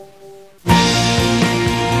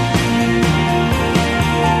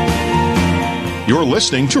You're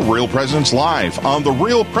listening to Real Presence Live on the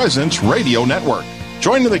Real Presence Radio Network.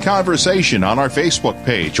 Join in the conversation on our Facebook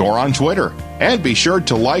page or on Twitter. And be sure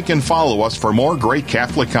to like and follow us for more great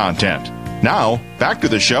Catholic content. Now, back to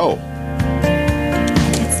the show.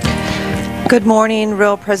 Good morning,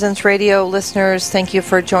 Real Presence Radio listeners. Thank you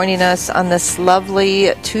for joining us on this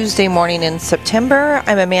lovely Tuesday morning in September.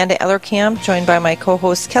 I'm Amanda Ellerkamp, joined by my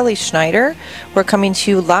co-host Kelly Schneider. We're coming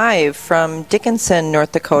to you live from Dickinson,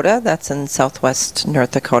 North Dakota. That's in southwest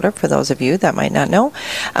North Dakota, for those of you that might not know.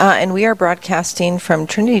 And we are broadcasting from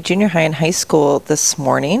Trinity Junior High and High School this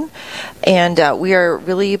morning. And we are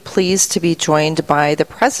really pleased to be joined by the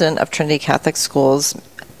president of Trinity Catholic Schools,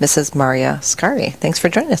 Mrs. Marya Skarre. Thanks for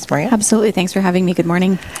joining us, Marya. Absolutely. Thanks for having me. Good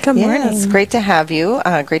morning. Good morning. It's great to have you.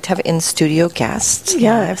 Great to have in-studio guests.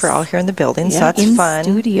 Yes. We're all here in the building, so that's in fun.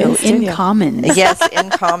 Studio. In commons. Yes, in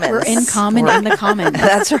commons. We're in common in the commons.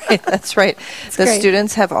 That's right. That's right. The great.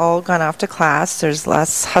 students have all gone off to class. There's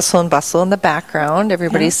less hustle and bustle in the background.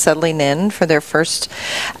 Everybody's settling in for their first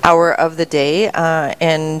hour of the day.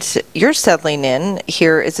 And you're settling in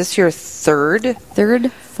here. Is this your third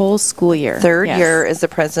full school year. Third year as the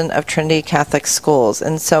president of Trinity Catholic Schools.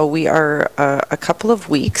 And so we are a couple of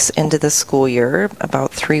weeks into the school year,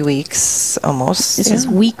 about 3 weeks almost. This is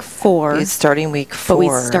week 4. It's starting week 4. But we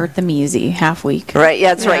start them easy, half week. Right,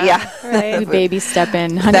 yeah, that's right, yeah. Right. We baby step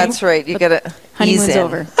in. That's right, you got to ease in.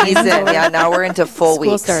 Over. Ease in, yeah, now we're into full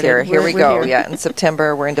weeks here. Here we go, yeah, in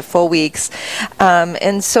September we're into full weeks.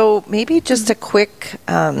 And so maybe just a quick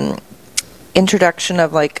introduction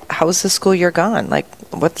of, like, how's the school year gone? Like,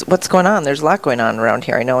 what's going on? There's a lot going on around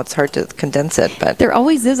here. I know it's hard to condense it, but there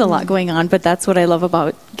always is a lot going on, but that's what I love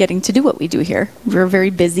about getting to do what we do here. We're very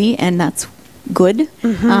busy, and that's good,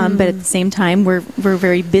 but at the same time we're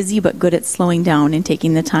very busy but good at slowing down and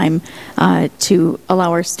taking the time to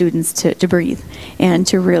allow our students to breathe and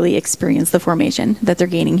to really experience the formation that they're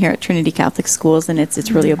gaining here at Trinity Catholic Schools, and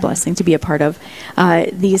it's really a blessing to be a part of.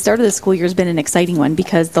 The start of the school year has been an exciting one,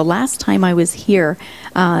 because the last time I was here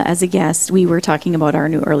as a guest, we were talking about our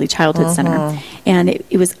new early childhood center, and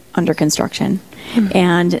it was under construction.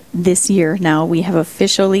 And this year now we have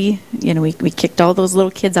officially, we kicked all those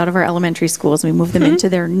little kids out of our elementary schools. We moved them into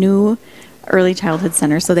their new early childhood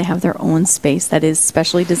center, so they have their own space that is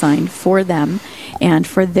specially designed for them and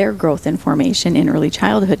for their growth and formation in early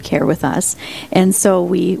childhood care with us. And so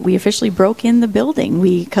we officially broke in the building.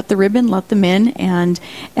 We cut the ribbon, let them in, and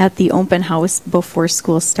at the open house before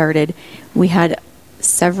school started, we had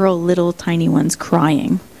several little tiny ones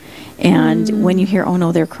crying. And when you hear, oh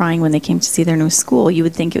no, they're crying when they came to see their new school, you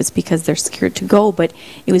would think it was because they're scared to go, but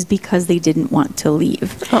it was because they didn't want to leave.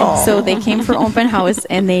 Aww. So they came for open house,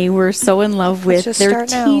 and they were so in love with their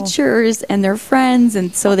teachers and their friends,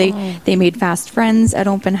 and so they made fast friends at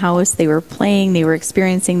open house. They were playing, they were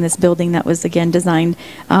experiencing this building that was, again, designed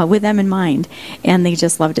with them in mind, and they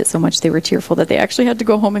just loved it so much they were tearful that they actually had to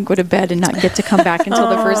go home and go to bed and not get to come back until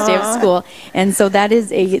the first day of school. And so that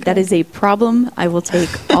is a problem I will take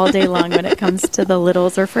all day long when it comes to the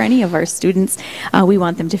littles, or for any of our students. We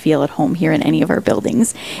want them to feel at home here in any of our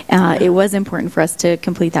buildings. It was important for us to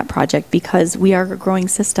complete that project because we are a growing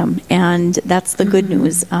system, and that's the good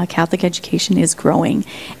news. Catholic education is growing,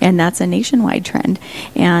 and that's a nationwide trend.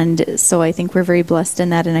 And so I think we're very blessed in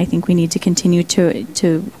that, and I think we need to continue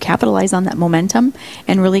to capitalize on that momentum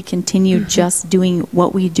and really continue just doing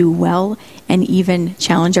what we do well, and even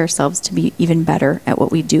challenge ourselves to be even better at what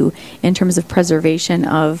we do in terms of preservation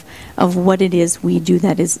of what it is we do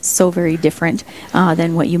that is so very different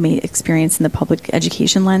than what you may experience in the public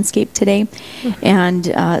education landscape today.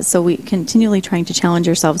 And so we continually trying to challenge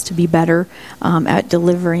ourselves to be better at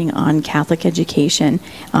delivering on Catholic education,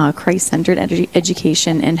 Christ-centered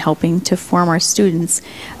education, and helping to form our students.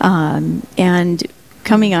 And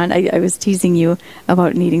coming on, I was teasing you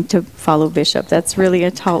about needing to follow Bishop. That's really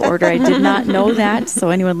a tall order. I did not know that. So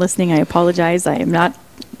anyone listening, I apologize. I am not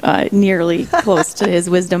nearly close to his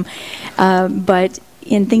wisdom. But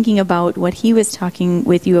in thinking about what he was talking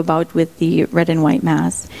with you about with the red and white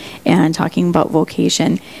mass and talking about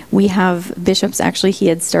vocation, we have bishops. Actually, he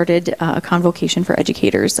had started a convocation for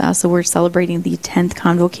educators. So we're celebrating the 10th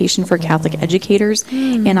convocation for Catholic educators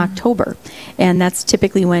in October. And that's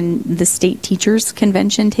typically when the state teachers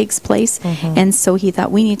convention takes place. And so he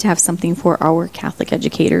thought we need to have something for our Catholic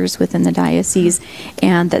educators within the diocese.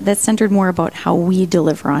 And that's centered more about how we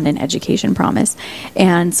deliver on an education promise.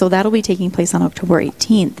 And so that'll be taking place on October 18th.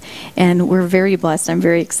 And we're very blessed. I'm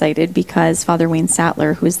very excited because Father Wayne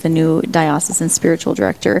Sattler, who is the new diocesan spiritual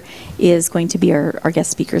director, is going to be our guest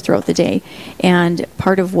speaker throughout the day. And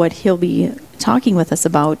part of what he'll be talking with us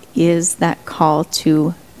about is that call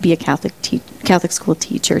to be a Catholic school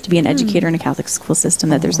teacher, to be an educator in a Catholic school system,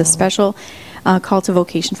 that there's a special call to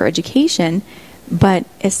vocation for education, but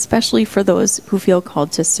especially for those who feel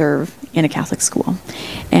called to serve in a Catholic school.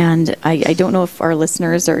 And I don't know if our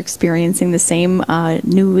listeners are experiencing the same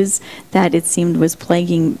news that it seemed was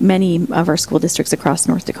plaguing many of our school districts across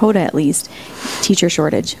North Dakota, at least, teacher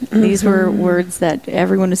shortage. These were words that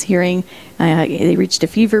everyone was hearing. They reached a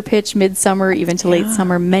fever pitch midsummer, even to late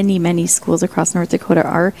summer. Many, many schools across North Dakota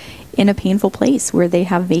are in a painful place where they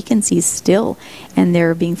have vacancies still, and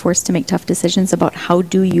they're being forced to make tough decisions about how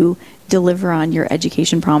do you deliver on your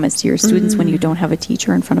education promise to your students when you don't have a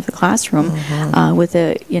teacher in front of the classroom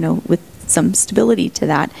with some stability to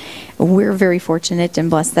that. We're very fortunate and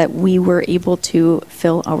blessed that we were able to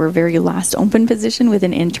fill our very last open position with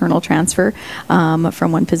an internal transfer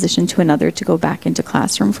from one position to another to go back into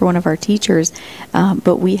classroom for one of our teachers.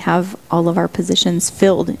 But we have all of our positions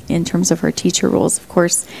filled in terms of our teacher roles. Of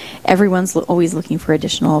course, everyone's always looking for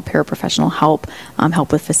additional paraprofessional help,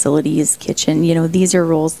 help with facilities, kitchen. These are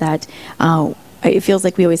roles that it feels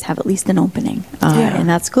like we always have at least an opening, and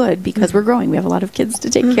that's good because we're growing. We have a lot of kids to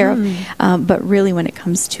take care of, but really when it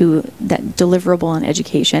comes to that deliverable in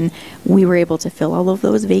education, we were able to fill all of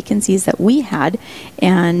those vacancies that we had,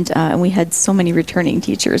 and we had so many returning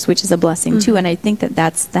teachers, which is a blessing too. And I think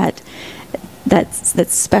that's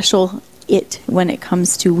special when it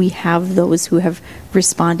comes to we have those who have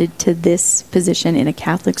responded to this position in a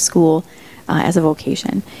Catholic school as a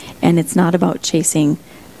vocation, and it's not about chasing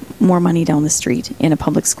more money down the street in a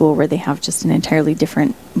public school where they have just an entirely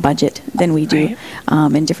different budget than we do,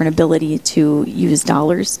 and different ability to use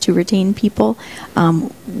dollars to retain people.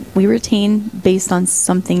 We retain based on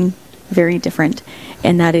something very different,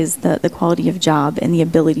 and that is the quality of job and the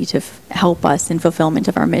ability to help us in fulfillment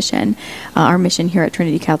of our mission. Our mission here at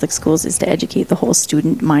Trinity Catholic Schools is to educate the whole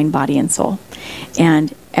student, mind, body, and soul.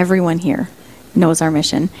 And everyone here knows our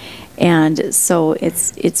mission. And so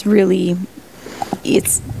it's really...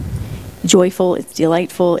 It's joyful, it's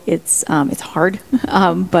delightful, it's hard,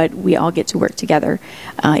 but we all get to work together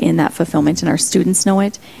in that fulfillment, and our students know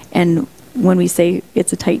it. And when we say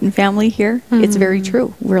it's a Titan family here, it's very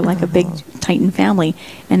true. We're like a big Titan family,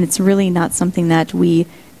 and it's really not something that we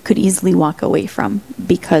could easily walk away from,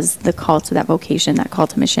 because the call to that vocation, that call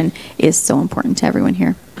to mission, is so important to everyone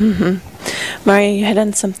here. Marya, you hit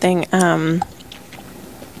on something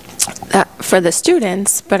for the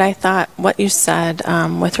students, but I thought what you said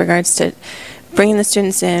with regards to bringing the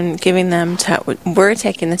students in, giving them we're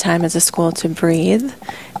taking the time as a school to breathe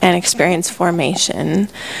and experience formation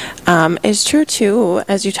is true too,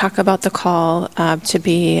 as you talk about the call to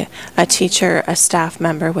be a teacher, a staff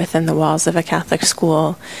member within the walls of a Catholic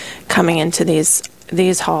school. Coming into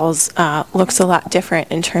these halls looks a lot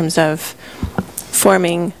different in terms of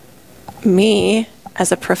forming me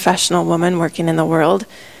as a professional woman working in the world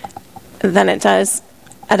than it does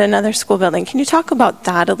at another school building. Can you talk about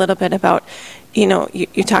that a little bit? About, you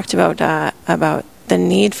talked about the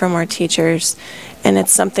need for more teachers, and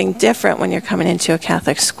it's something different when you're coming into a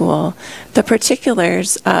Catholic school. The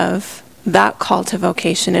particulars of that call to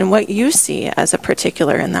vocation and what you see as a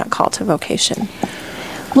particular in that call to vocation.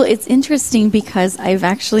 Well, it's interesting because I've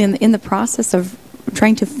actually in the process of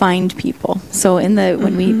trying to find people. So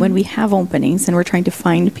when we have openings and we're trying to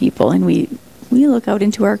find people, and we look out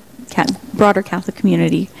into our broader Catholic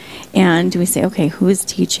community, and we say, okay, who is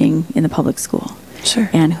teaching in the public school? Sure.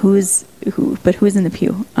 And who's in the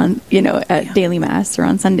pew on at daily mass or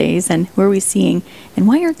on Sundays, and who are we seeing, and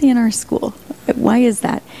why aren't they in our school? Why is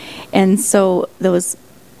that? And so those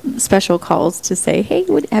special calls to say, hey,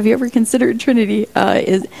 have you ever considered Trinity?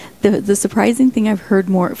 Is the surprising thing I've heard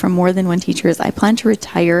from more than one teacher is, I plan to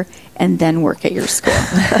retire and then work at your school.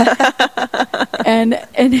 and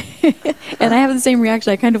I have the same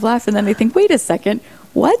reaction. I kind of laugh, and then I think, wait a second,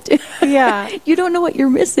 what? Yeah. You don't know what you're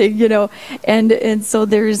missing, and so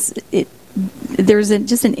there's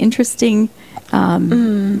just an interesting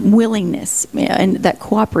willingness, and that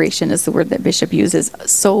cooperation is the word that Bishop uses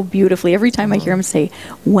so beautifully. Every time I hear him say,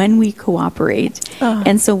 when we cooperate,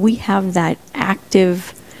 and so we have that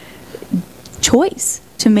active choice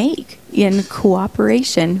to make in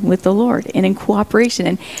cooperation with the Lord and in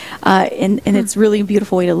cooperation, and it's really a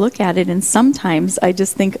beautiful way to look at it. And sometimes I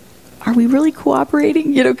just think, are we really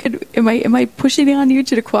cooperating? Am I pushing on you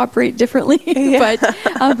to cooperate differently? Yeah.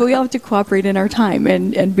 But we all have to cooperate in our time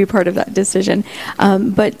and be part of that decision.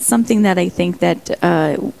 But something that I think that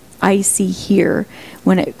I see here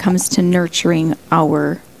when it comes to nurturing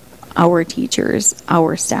our teachers,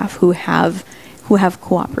 our staff who have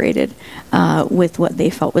cooperated with what they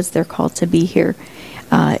felt was their call to be here,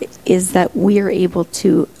 is that we are able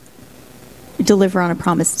to deliver on a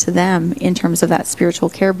promise to them in terms of that spiritual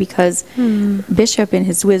care, because Bishop in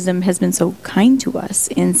his wisdom has been so kind to us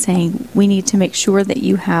in saying we need to make sure that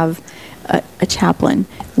you have a chaplain.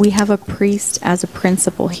 We have a priest as a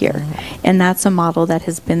principal here, and that's a model that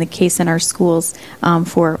has been the case in our schools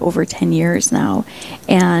for over 10 years now,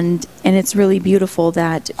 and it's really beautiful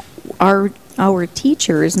that our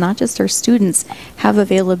teachers, not just our students, have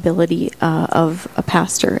availability of a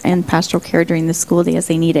pastor and pastoral care during the school day as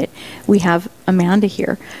they need it. We have Amanda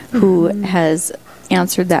here who has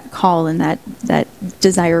answered that call and that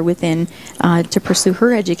desire within to pursue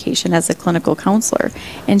her education as a clinical counselor.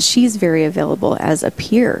 And she's very available as a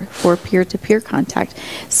peer for peer-to-peer contact.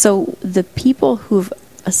 So the people who've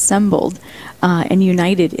assembled and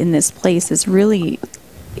united in this place is really...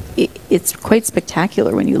 It's quite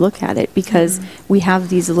spectacular when you look at it, because we have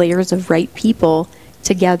these layers of right people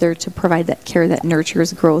together to provide that care that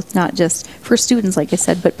nurtures growth, not just for students, like I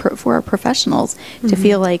said, but for our professionals, to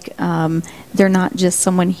feel like they're not just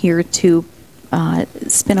someone here to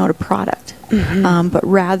spin out a product, but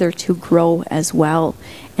rather to grow as well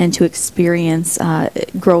and to experience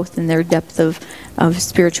growth in their depth of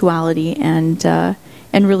spirituality and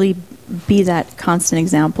really be that constant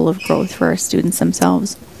example of growth for our students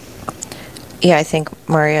themselves. Yeah, I think,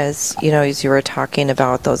 Marya, as you were talking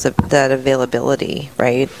about that availability,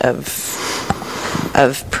 right,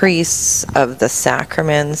 of priests, of the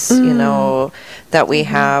sacraments, that we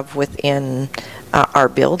have within our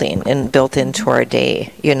building and built into our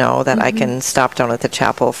day, that I can stop down at the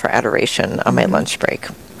chapel for adoration on my lunch break.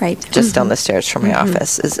 Right. Just down the stairs from my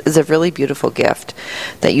office is a really beautiful gift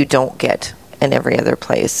that you don't get in every other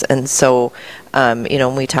place. And so,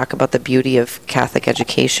 when we talk about the beauty of Catholic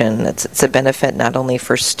education, it's a benefit not only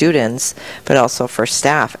for students, but also for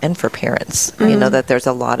staff and for parents. That there's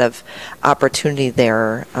a lot of opportunity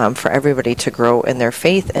there for everybody to grow in their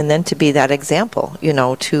faith and then to be that example,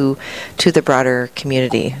 to the broader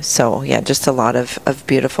community. So, yeah, just a lot of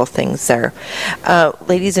beautiful things there.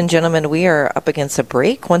 Ladies and gentlemen, we are up against a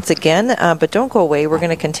break once again, but don't go away. We're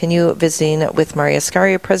going to continue visiting with Marya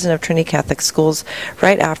Skarre, President of Trinity Catholic Schools,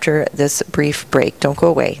 right after this brief break. Don't go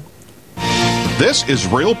away. This is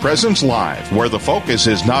Real Presence Live, where the focus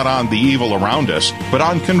is not on the evil around us, but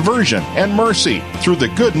on conversion and mercy through the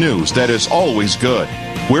good news that is always good.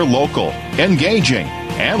 We're local, engaging,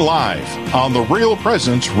 and live on the Real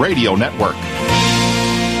Presence Radio Network.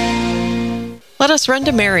 Let us run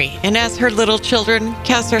to Mary, and as her little children,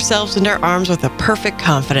 cast ourselves into her arms with a perfect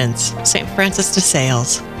confidence. St. Francis de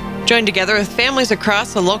Sales. Join together with families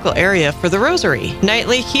across the local area for the Rosary,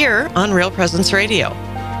 nightly here on Real Presence Radio.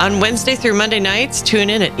 On Wednesday through Monday nights,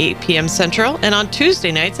 tune in at 8 p.m. Central, and on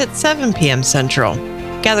Tuesday nights at 7 p.m. Central.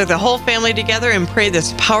 Gather the whole family together and pray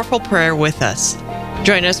this powerful prayer with us.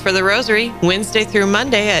 Join us for the Rosary, Wednesday through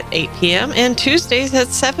Monday at 8 p.m. and Tuesdays at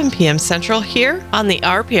 7 p.m. Central here on the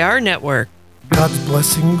RPR Network. God's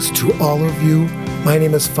blessings to all of you. My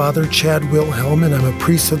name is Father Chad Wilhelm, and I'm a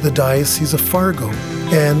priest of the Diocese of Fargo.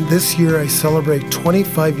 And this year I celebrate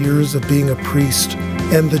 25 years of being a priest.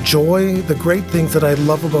 And the joy, the great things that I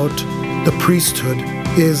love about the priesthood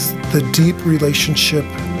is the deep relationship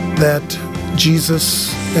that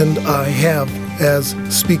Jesus and I have as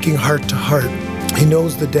speaking heart to heart. He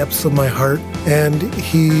knows the depths of my heart, and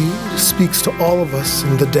He speaks to all of us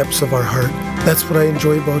in the depths of our heart. That's what I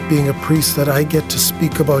enjoy about being a priest, that I get to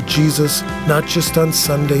speak about Jesus, not just on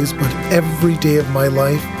Sundays, but every day of my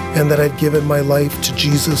life, and that I've given my life to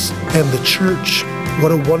Jesus and the church.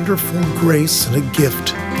 What a wonderful grace and a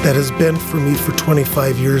gift that has been for me for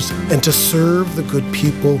 25 years, and to serve the good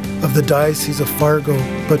people of the Diocese of Fargo,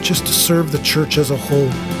 but just to serve the church as a whole.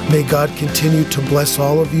 May God continue to bless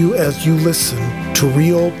all of you as you listen to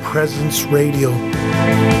Real Presence Radio.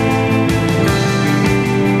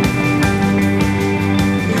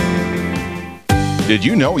 Did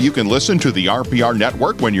you know you can listen to the RPR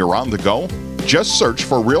Network when you're on the go? Just search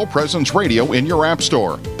for Real Presence Radio in your app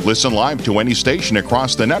store. Listen live to any station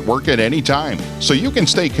across the network at any time, so you can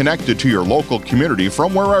stay connected to your local community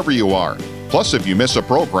from wherever you are. Plus, if you miss a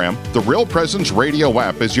program, the Real Presence Radio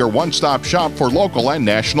app is your one-stop shop for local and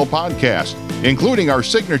national podcasts, including our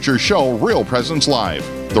signature show, Real Presence Live.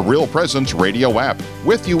 The Real Presence Radio app,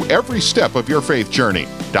 with you every step of your faith journey.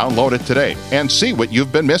 Download it today and see what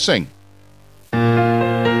you've been missing.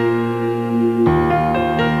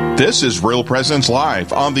 This is Real Presence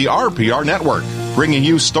Live on the RPR Network, bringing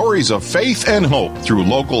you stories of faith and hope through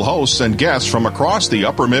local hosts and guests from across the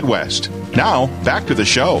upper Midwest. Now, back to the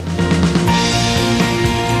show.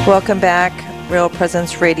 Welcome back, Real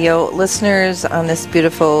Presence Radio listeners, on this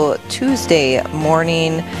beautiful Tuesday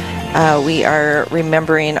morning. We are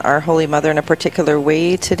remembering our Holy Mother in a particular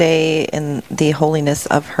way today in the holiness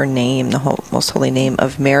of her name, the most holy name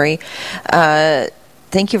of Mary.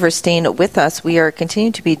 Thank you for staying with us. We are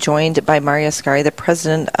continuing to be joined by Marya Skarre, the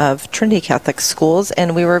president of Trinity Catholic Schools,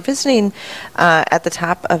 and we were visiting at the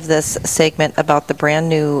top of this segment about the brand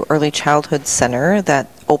new Early Childhood Center that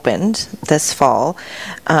opened this fall.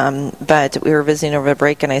 But we were visiting over the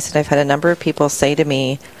break, and I said I've had a number of people say to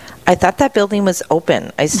me, I thought that building was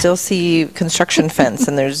open. I still see construction fence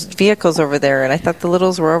and there's vehicles over there, and I thought the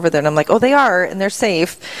littles were over there. And I'm like, oh, they are, and they're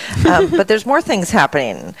safe. But there's more things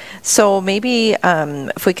happening. So maybe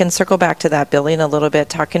if we can circle back to that building a little bit,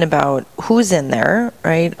 talking about who's in there,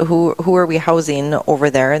 right? Who are we housing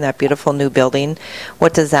over there in that beautiful new building?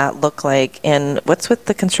 What does that look like? And what's with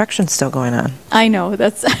the construction still going on? I know,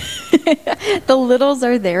 that's the littles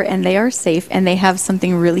are there and they are safe and they have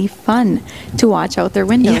something really fun to watch out their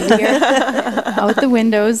windows. Out the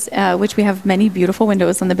windows, which we have many beautiful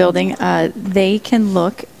windows on the building, they can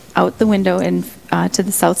look out the window and to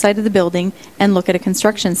the south side of the building and look at a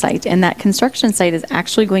construction site. And that construction site is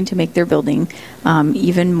actually going to make their building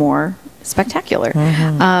even more spectacular.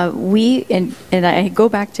 Mm-hmm. And I go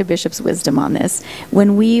back to Bishop's wisdom on this.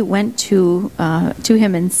 When we went to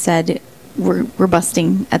him and said, we're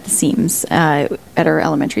busting at the seams at our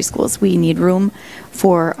elementary schools. We need room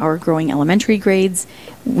for our growing elementary grades.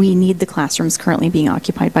 We need the classrooms currently being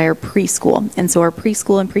occupied by our preschool. And so our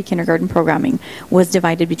preschool and pre-kindergarten programming was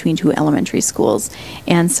divided between 2 elementary schools.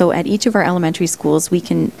 And so at each of our elementary schools, we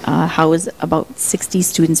can house about 60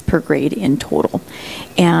 students per grade in total.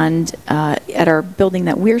 And at our building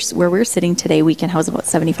where we're sitting today, we can house about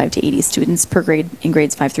 75 to 80 students per grade in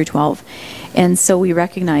grades 5 through 12. And so we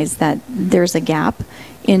recognize that there's a gap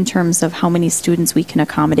in terms of how many students we can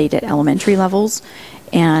accommodate at elementary levels.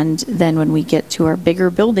 And then when we get to our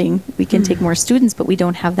bigger building, we can take more students, but we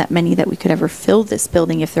don't have that many that we could ever fill this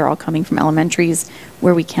building if they're all coming from elementaries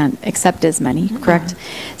where we can't accept as many, correct?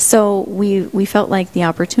 So we felt like the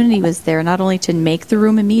opportunity was there not only to make the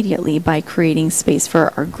room immediately by creating space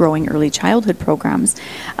for our growing early childhood programs,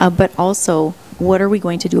 but also what are we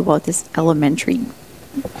going to do about this elementary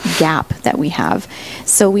gap that we have.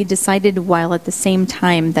 So we decided, while at the same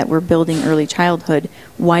time that we're building early childhood,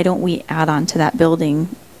 why don't we add on to that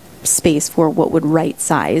building space for what would right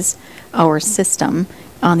size our system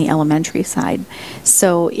on the elementary side.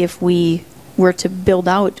 So if we were to build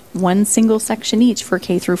out one single section each for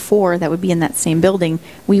K through 4 that would be in that same building,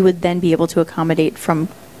 we would then be able to accommodate from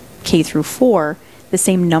K through 4 the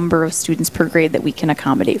same number of students per grade that we can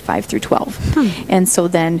accommodate 5 through 12. And so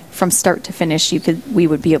then from start to finish, we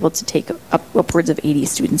would be able to take upwards of 80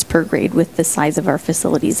 students per grade with the size of our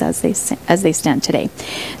facilities as they stand today.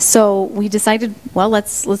 So we decided, well,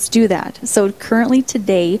 let's do that. So currently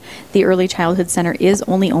today, the Early Childhood Center is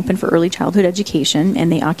only open for early childhood education, and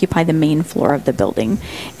they occupy the main floor of the building.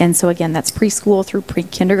 And so again, that's preschool through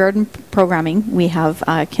pre-kindergarten programming. We have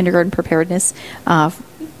kindergarten preparedness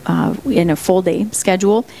in a full day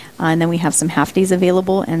schedule, and then we have some half days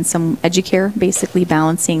available and some educare, basically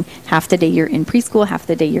balancing half the day you're in preschool, half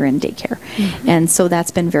the day you're in daycare. And so that's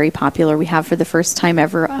been very popular. We have, for the first time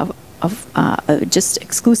ever, of just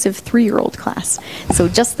exclusive 3-year-old class. So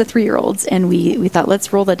just the 3-year-olds, and we thought,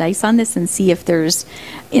 let's roll the dice on this and see if there's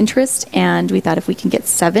interest. And we thought if we can get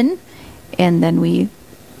 7, and then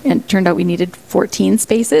it turned out we needed 14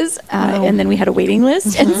 spaces, and then we had a waiting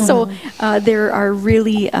list. And so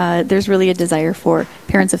there's really a desire for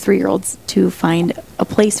parents of 3-year-olds to find a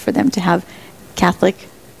place for them to have Catholic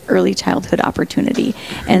early childhood opportunity.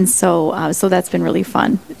 And so that's been really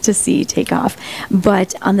fun to see take off.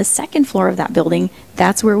 But on the second floor of that building,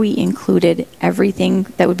 that's where we included everything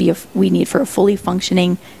that would be we need for a fully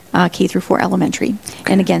functioning K through 4 elementary.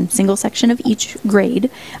 And again, single section of each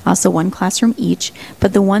grade, so 1 classroom each.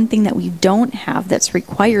 But the one thing that we don't have that's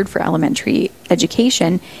required for elementary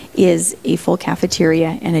education is a full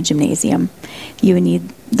cafeteria and a gymnasium. You need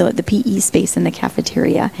the PE space in the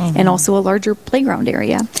cafeteria, and also a larger playground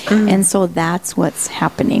area. And so that's what's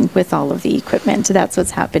happening with all of the equipment. That's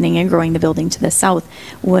what's happening in growing the building to the south,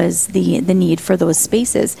 was the need for those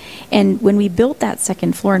spaces. And when we built that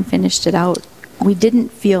second floor and finished it out, we didn't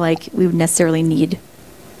feel like we would necessarily need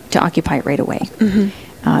to occupy it right away.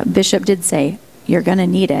 Bishop did say, you're going to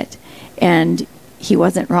need it. And he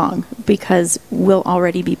wasn't wrong, because we'll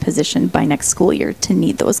already be positioned by next school year to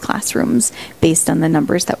need those classrooms based on the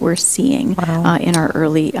numbers that we're seeing in our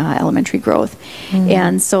early elementary growth.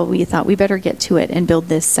 And so we thought we better get to it and build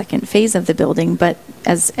this second phase of the building. But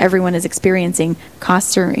as everyone is experiencing,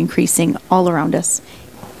 costs are increasing all around us.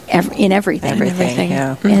 in everything.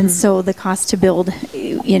 Yeah. And so the cost to build,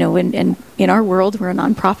 in our world, we're a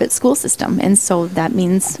nonprofit school system. And so that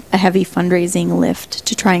means a heavy fundraising lift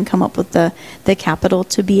to try and come up with the capital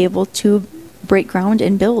to be able to break ground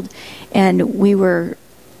and build. And we were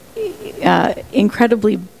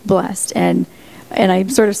incredibly blessed. And I'm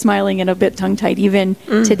sort of smiling and a bit tongue-tied even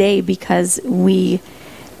today, because we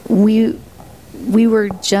were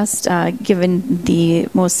just given the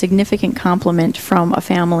most significant compliment from a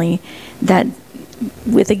family that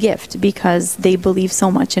with a gift, because they believe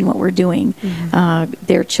so much in what we're doing.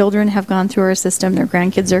 Their children have gone through our system, their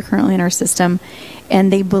grandkids are currently in our system,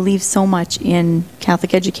 and they believe so much in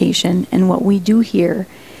Catholic education and what we do here,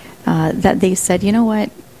 that they said, you know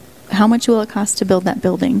what, how much will it cost to build that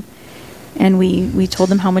building? And we told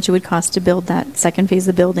them how much it would cost to build that second phase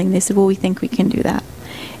of the building. They said, well, we think we can do that.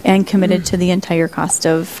 And committed to the entire cost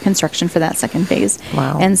of construction for that second phase.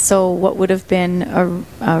 Wow. And so what would have been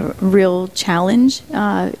a real challenge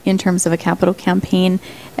in terms of a capital campaign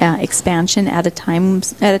expansion at a time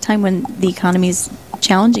when the economy's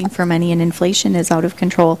challenging for many and inflation is out of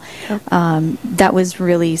control, that was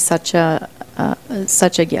really such a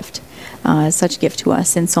gift. Such a gift to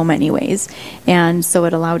us in so many ways. And so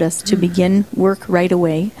it allowed us to begin work right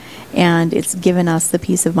away, and it's given us the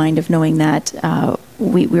peace of mind of knowing that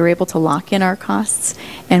we were able to lock in our costs,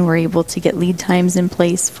 and we're able to get lead times in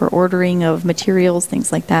place for ordering of materials,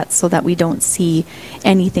 things like that, so that we don't see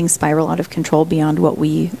anything spiral out of control beyond what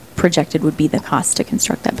we projected would be the cost to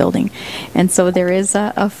construct that building. And so there is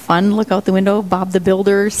a fun look out the window, Bob the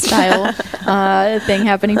Builder style thing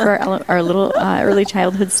happening for our little early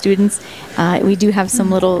childhood students. We do have some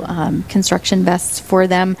little construction vests for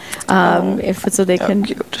them, so they can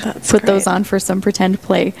put those on for some pretend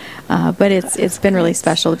play. But it's been really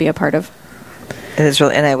special to be a part of. It is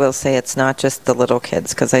really, and I will say it's not just the little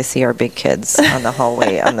kids, because I see our big kids on the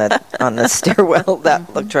hallway on the stairwell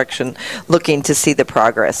that direction, looking to see the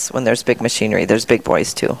progress. When there's big machinery, there's big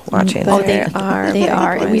boys too watching. Oh, they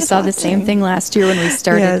are. We saw the same thing last year when we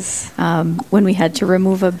started. Yes. When we had to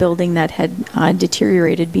remove a building that had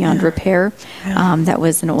deteriorated beyond repair. That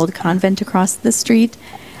was an old convent across the street.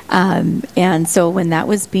 And so when that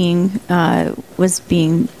was being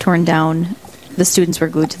torn down, the students were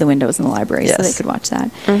glued to the windows in the library so they could watch that.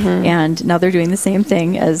 And now they're doing the same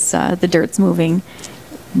thing as the dirt's moving.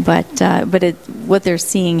 But what they're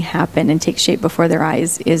seeing happen and take shape before their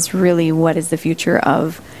eyes is really what is the future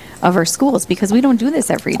of our schools, because we don't do this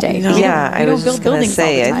every day. No. Yeah, I was just going to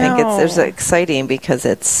say, I think it's exciting because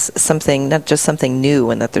it's something, not just something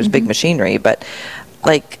new and that there's big machinery, but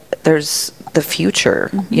like there's the future,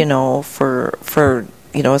 for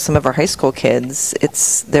some of our high school kids,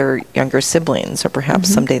 it's their younger siblings or perhaps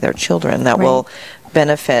someday their children that will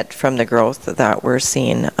benefit from the growth that we're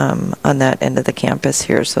seeing on that end of the campus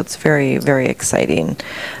here. So it's very, very exciting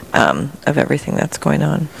of everything that's going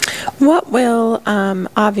on. What will,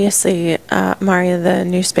 obviously, Marya, the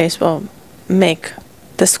new space will make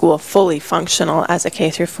the school fully functional as a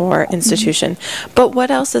K-4 institution. But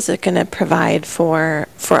what else is it going to provide for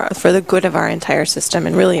the good of our entire system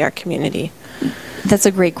and really our community? That's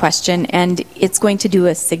a great question, and it's going to do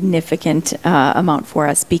a significant amount for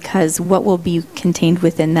us, because what will be contained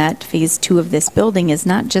within that phase 2 of this building is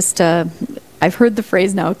not just I've heard the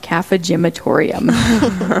phrase now, cafegimatorium,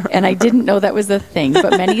 and I didn't know that was a thing,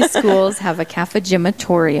 but many schools have a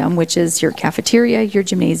cafegimatorium, which is your cafeteria, your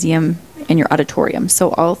gymnasium, and your auditorium.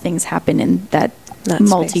 So all things happen in that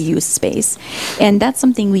multi-use space. And that's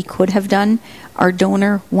something we could have done. Our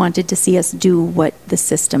donor wanted to see us do what the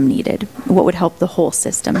system needed, what would help the whole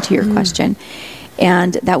system, to your question.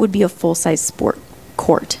 And that would be a full-size sport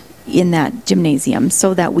court in that gymnasium,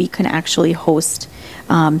 so that we can actually host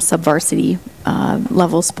sub-varsity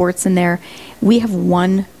level sports in there. We have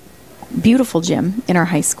one beautiful gym in our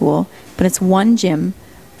high school, but it's one gym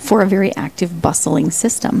for a very active, bustling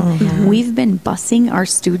system. We've been busing our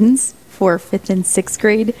students for 5th and 6th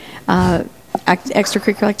grade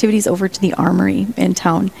extracurricular activities over to the armory in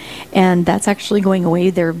town, and that's actually going away.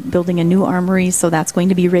 They're building a new armory, so that's going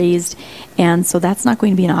to be raised, and so that's not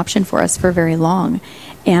going to be an option for us for very long.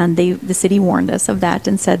 And the city warned us of that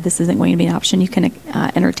and said this isn't going to be an option you can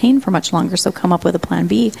entertain for much longer, so come up with a plan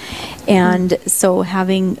B. And so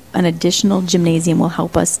having an additional gymnasium will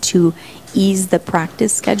help us to ease the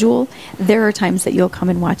practice schedule. There are times that you'll come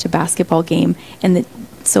and watch a basketball game, and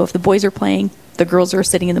so if the boys are playing, the girls are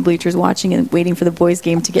sitting in the bleachers watching and waiting for the boys'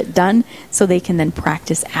 game to get done so they can then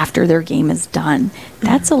practice after their game is done.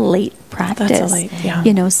 That's a late practice. That's a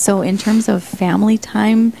late, So in terms of family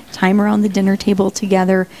time around the dinner table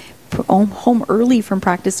together, home early from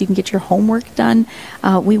practice, you can get your homework done.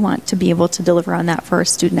 We want to be able to deliver on that for our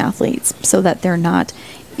student athletes so that they're not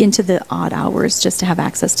into the odd hours just to have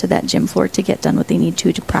access to that gym floor to get done what they need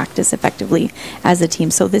to practice effectively as a team.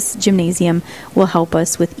 So this gymnasium will help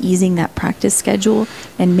us with easing that practice schedule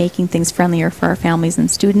and making things friendlier for our families and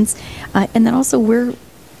students. And then also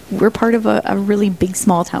we're part of a really big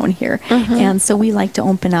small town here. And so we like to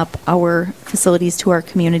open up our facilities to our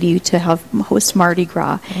community to host Mardi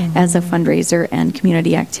Gras as a fundraiser and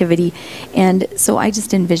community activity. And so I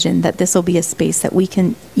just envision that this will be a space that we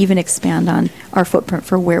can even expand on our footprint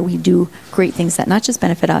for where we do great things that not just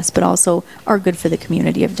benefit us, but also are good for the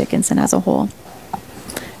community of Dickinson as a whole.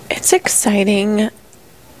 It's exciting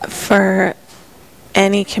for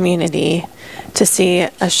any community to see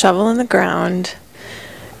a shovel in the ground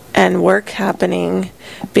and work happening,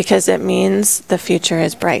 because it means the future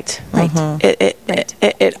is bright. Right.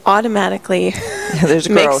 It automatically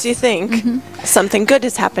makes you think something good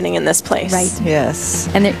is happening in this place. Right.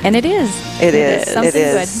 Yes. And it is. It is. Something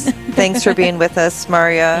Good. Thanks for being with us,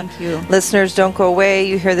 Marya. Thank you. Listeners, don't go away.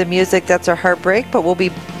 You hear the music. That's our heartbreak, but we'll be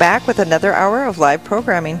back with another hour of live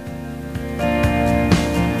programming.